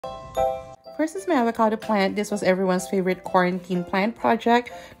First is my avocado plant. This was everyone's favorite quarantine plant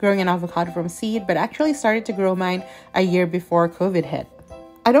project, growing an avocado from seed, but actually started to grow mine a year before COVID hit.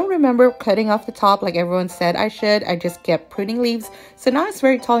 I don't remember cutting off the top like everyone said I should. I just kept pruning leaves. So now it's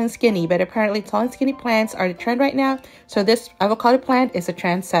very tall and skinny, but apparently tall and skinny plants are the trend right now. So this avocado plant is a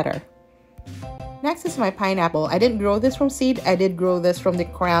trendsetter. Next is my pineapple. I didn't grow this from seed. I did grow this from the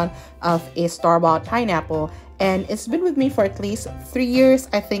crown of a store-bought pineapple. And it's been with me for at least 3 years.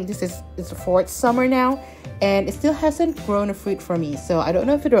 I think this is the fourth summer now. And it still hasn't grown a fruit for me. So I don't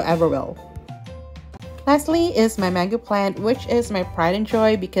know if it ever will. Lastly is my mango plant, which is my pride and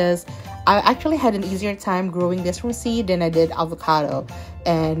joy because I actually had an easier time growing this from seed than I did avocado.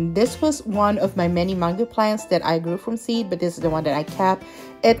 And this was one of my many mango plants that I grew from seed, but this is the one that I kept.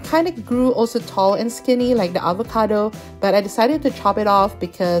 It kind of grew also tall and skinny like the avocado, but I decided to chop it off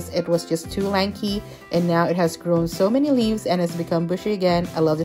because it was just too lanky, and now it has grown so many leaves and it's become bushy again. I love this